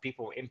 30,000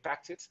 people were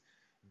impacted.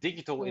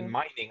 Digital in Mm,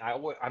 mining.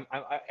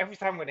 Every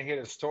time when I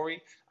hear the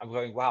story, I'm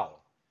going,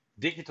 wow,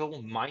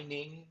 digital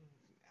mining.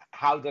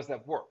 How does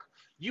that work?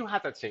 You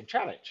had that same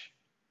challenge.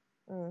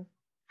 mm.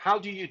 How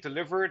do you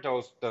deliver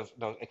those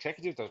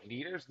executives, those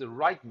leaders, the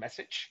right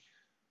message,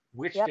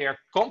 which they Yep. are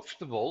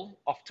comfortable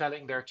of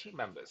telling their team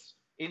members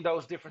in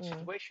those different Mm,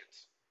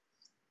 situations?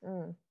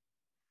 mm.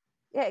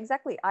 Yeah,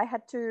 exactly. I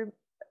had to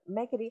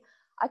make it.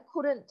 I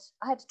couldn't.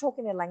 I had to talk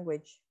in their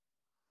language.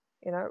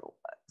 You know,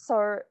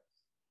 so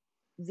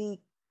the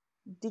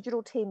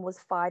digital team was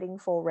fighting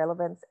for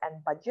relevance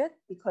and budget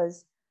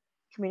because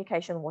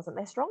communication wasn't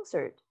their strong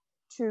suit.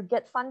 To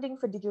get funding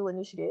for digital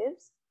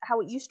initiatives, how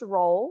it used to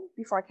roll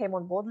before I came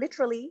on board,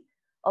 literally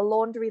a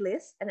laundry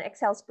list, an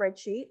Excel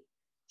spreadsheet,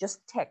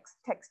 just text,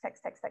 text,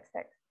 text, text, text,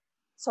 text.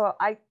 So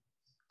I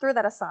threw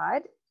that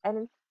aside. And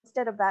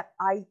instead of that,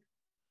 I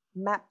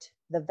mapped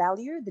the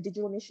value, the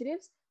digital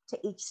initiatives, to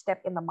each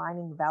step in the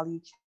mining value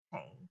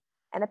chain.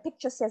 And a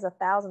picture says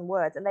 1,000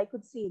 words, and they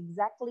could see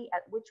exactly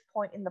at which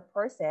point in the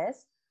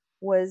process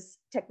was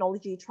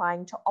technology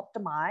trying to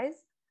optimize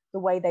the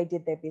way they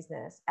did their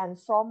business. And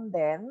from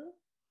then,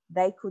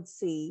 they could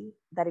see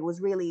that it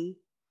was really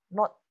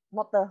not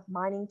the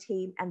mining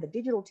team and the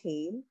digital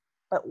team,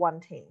 but one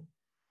team.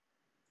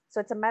 So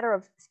it's a matter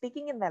of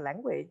speaking in their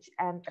language,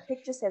 and a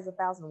picture says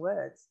 1,000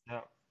 words.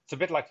 Yeah. It's a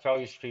bit like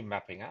value stream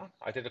mapping, huh?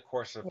 I did a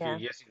course a few Yeah.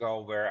 years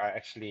ago where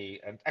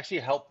actually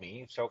helped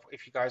me. So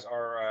if you guys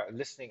are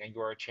listening and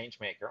you're a change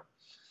maker,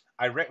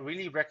 I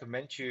really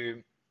recommend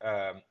you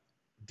um,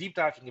 deep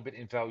diving a bit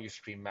in value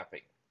stream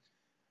mapping,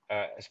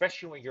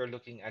 especially when you're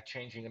looking at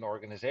changing an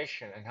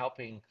organization and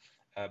helping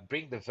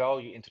bring the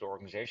value into the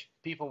organization.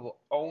 People will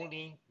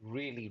only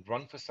really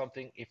run for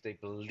something if they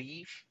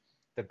believe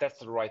that that's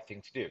the right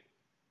thing to do.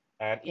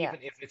 And Yeah. even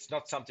if it's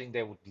not something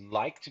they would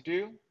like to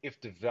do, if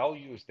the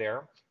value is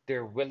there,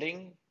 they're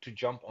willing to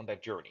jump on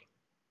that journey.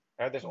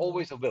 There's Mm,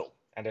 always a will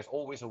and there's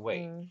always a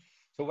way. mm,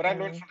 So, what I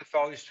learned mm, from the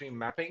value stream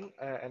mapping,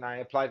 and I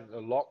applied it a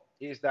lot,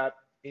 is that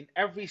in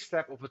every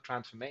step of a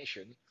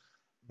transformation,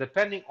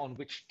 depending on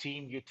which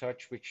team you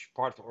touch, which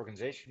part of the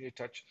organization you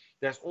touch,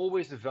 there's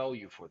always a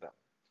value for them.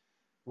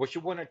 What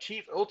you want to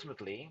achieve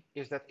ultimately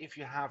is that if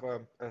you have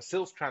a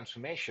sales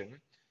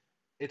transformation,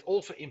 it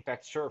also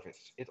impacts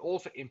service. It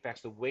also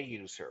impacts the way you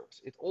do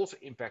service. It also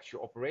impacts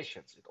your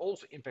operations. It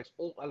also impacts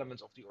all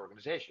elements of the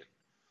organization.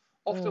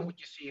 Often, mm, what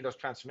you see in those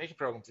transformation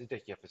programs is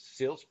that you have a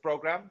sales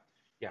program,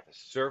 you have a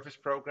service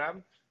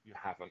program, you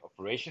have an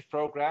operations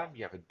program,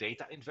 you have a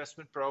data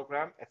investment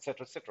program,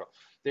 etc., etc.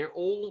 They're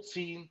all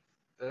seen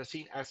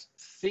as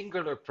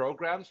singular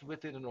programs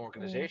within an mm.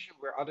 organization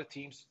where other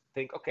teams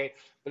think, okay,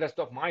 but that's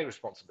not my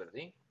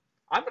responsibility.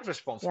 I'm not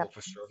responsible Yep.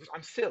 for service.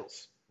 I'm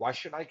sales. Why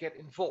should I get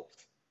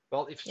involved?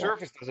 Well, if Yep.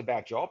 service does a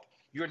bad job,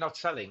 you're not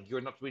selling,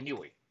 you're not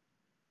renewing.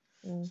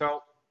 Mm,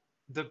 So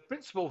the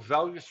principal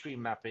value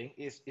stream mapping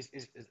is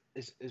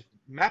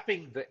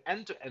mapping the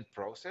end-to-end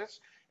process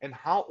and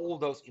how all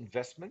those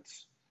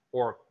investments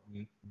or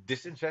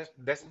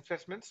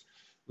disinvestments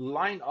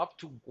line up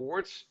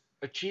towards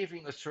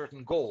achieving a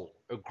certain goal,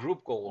 a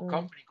group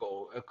mm,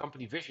 goal, a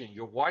company vision,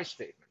 your why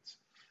statements.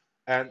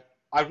 And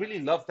I really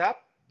love that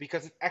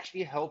because it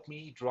actually helped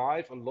me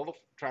drive a lot of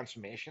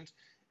transformations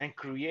and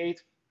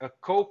create a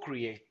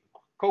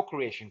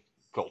co-creation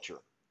culture,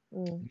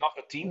 mm, not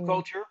a team mm.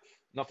 culture,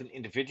 not an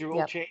individual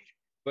Yep. change,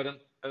 but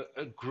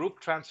a group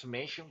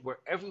transformation where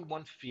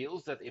everyone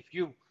feels that if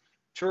you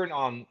turn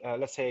on,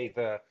 let's say,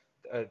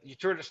 you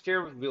turn the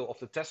steering wheel of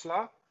the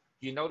Tesla,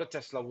 you know the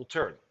Tesla will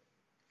turn.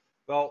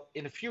 Well,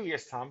 in a few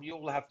years' time, you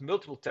will have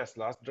multiple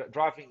Teslas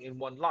driving in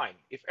one line.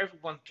 If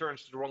everyone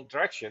turns to the wrong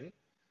direction,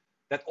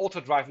 that auto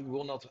driving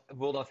will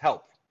not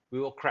help. We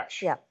will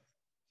crash. Yep.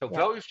 So Yep.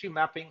 value stream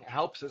mapping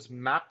helps us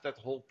map that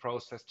whole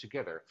process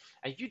together.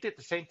 And you did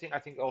the same thing, I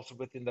think, also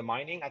within the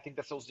mining. I think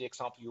that's also the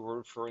example you were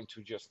referring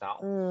to just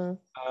now, Mm,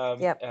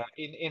 yep.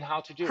 in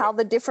how to do How it.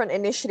 the different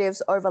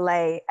initiatives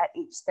overlay at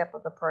each step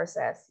of the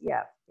process.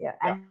 Yeah. Yeah.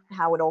 Yeah, And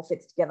how it all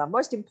fits together.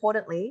 Most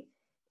importantly,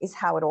 is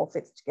how it all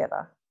fits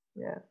together.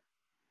 Yeah.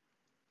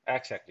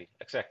 exactly,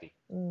 exactly.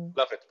 Mm,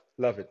 Love it,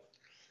 love it.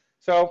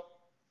 So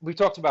we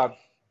talked about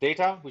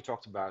data, we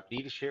talked about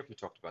leadership, we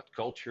talked about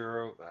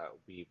culture,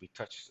 we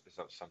touched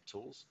some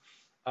tools.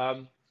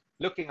 Um,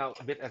 Looking out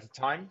a bit at the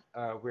time,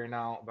 we're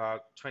now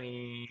about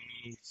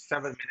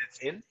 27 minutes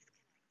in.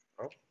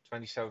 Oh,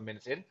 27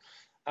 minutes in.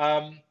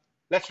 Um,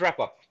 let's wrap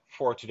up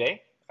for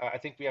today. I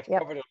think we have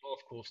yep. covered a lot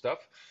of cool stuff.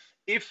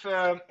 If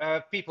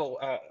people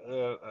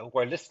who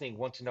are listening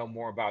want to know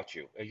more about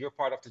you, you're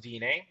part of the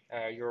DNA.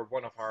 You're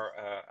one of our,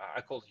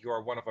 I call it, you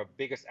are one of our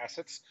biggest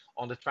assets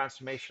on the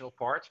transformational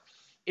part.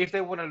 If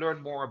they want to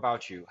learn more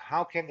about you,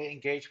 how can they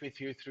engage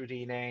with you through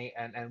DNA,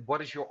 and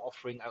what is your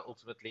offering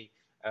ultimately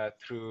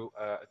through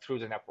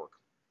the network?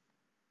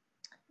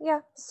 Yeah,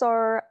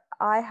 so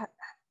I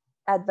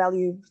add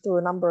value through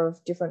a number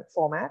of different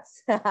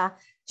formats.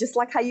 Just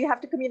like how you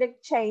have to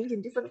communicate change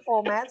in different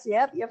formats.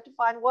 Yep, you have to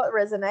find what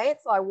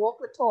resonates. So I walk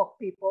the talk,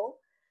 people.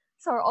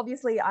 So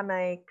obviously I'm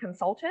a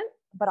consultant,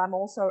 but I'm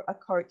also a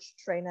coach,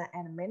 trainer,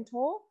 and a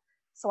mentor.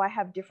 So I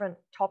have different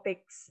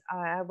topics.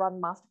 I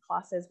run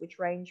masterclasses which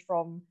range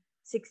from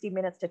 60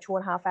 minutes to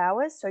 2.5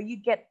 hours. So you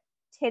get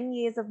 10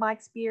 years of my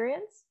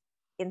experience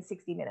in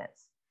 60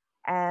 minutes.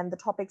 And the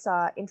topics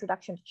are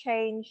introduction to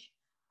change,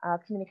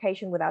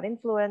 communication without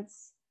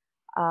influence,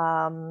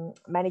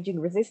 managing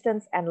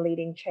resistance, and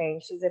leading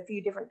change. So there's a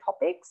few different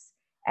topics,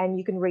 and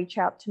you can reach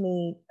out to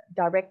me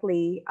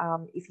directly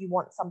if you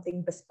want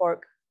something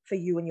bespoke for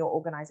you and your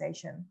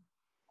organization.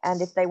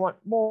 And if they want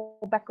more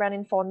background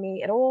info on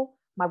me at all,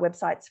 my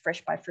website's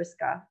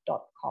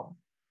freshbyfriska.com.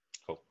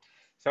 Cool.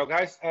 So,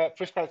 guys,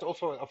 Friska is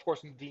also, of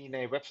course, in the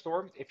DNA web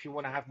store. If you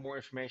want to have more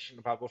information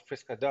about what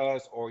Friska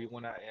does, or you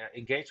want to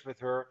engage with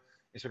her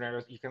in certain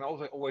areas, you can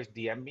also always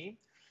DM me.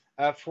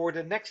 For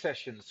the next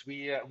sessions,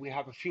 we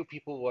have a few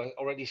people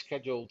already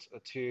scheduled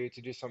to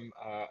do some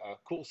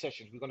cool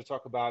sessions. We're going to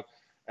talk about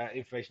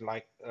information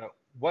like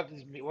what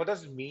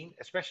does it mean,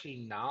 especially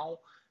now,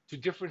 to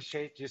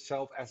differentiate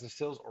yourself as a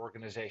sales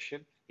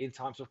organization in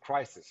times of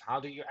crisis. How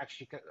do you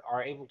actually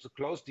are able to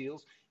close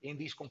deals in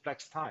these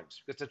complex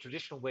times? Because the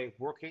traditional way of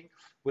working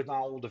with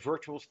now all the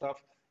virtual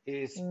stuff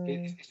is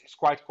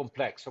quite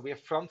complex. So we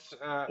have Frans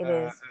It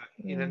is.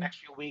 in the next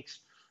few weeks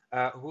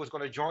who is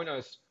going to join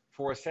us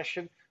for a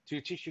session to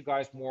teach you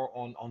guys more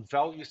on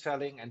value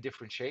selling and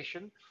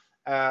differentiation.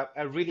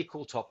 A really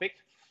cool topic.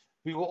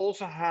 We will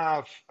also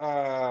have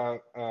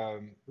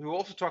we will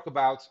also talk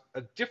about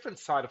a different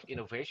side of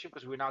innovation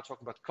because we're now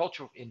talking about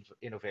culture of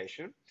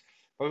innovation,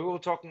 but we will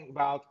be talking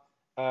about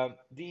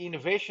the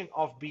innovation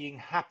of being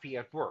happy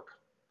at work,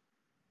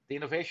 the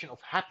innovation of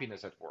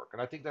happiness at work.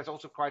 And I think that's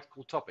also quite a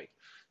cool topic.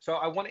 So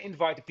I want to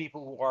invite the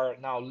people who are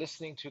now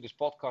listening to this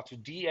podcast to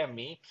DM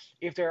me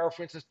if there are,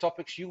 for instance,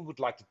 topics you would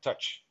like to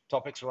touch,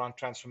 topics around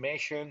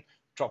transformation,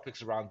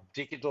 topics around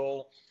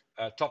digital,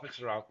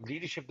 topics around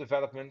leadership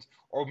development,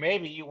 or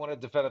maybe you want to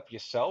develop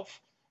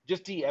yourself.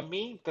 Just DM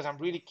me because I'm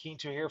really keen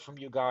to hear from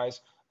you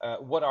guys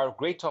what are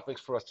great topics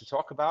for us to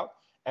talk about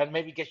and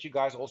maybe get you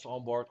guys also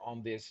on board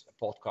on this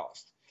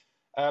podcast.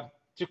 Uh,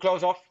 to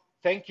close off,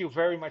 thank you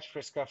very much,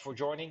 Friska, for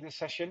joining this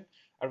session.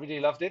 I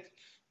really loved it.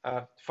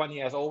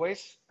 Funny as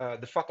always.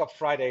 The Fuck Up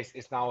Fridays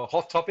is now a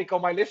hot topic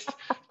on my list.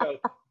 So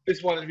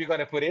this one we're going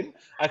to put in.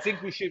 I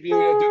think we should be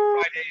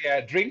do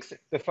Friday drinks,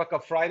 the Fuck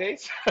Up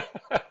Fridays.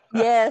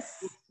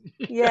 Yes.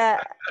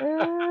 Yeah.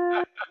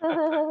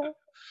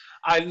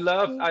 I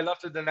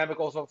love the dynamic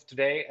also of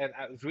today, and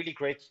it was really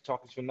great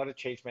talking to another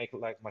change maker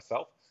like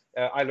myself.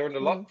 I learned a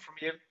lot from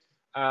you,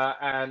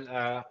 and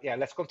yeah,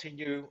 let's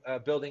continue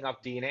building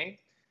up DNA.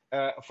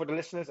 For the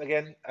listeners,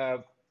 again,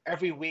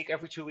 every week,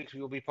 every 2 weeks, we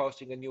will be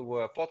posting a new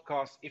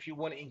podcast. If you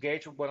want to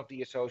engage with one of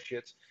the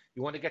associates,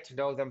 you want to get to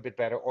know them a bit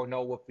better or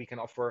know what we can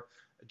offer,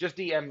 just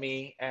DM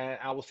me, and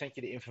I will send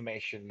you the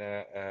information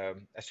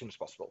as soon as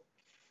possible.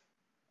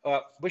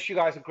 Wish you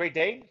guys a great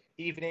day,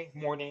 evening,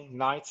 morning,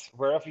 night,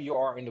 wherever you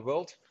are in the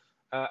world.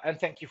 And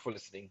thank you for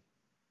listening.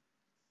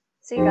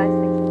 See you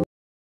guys.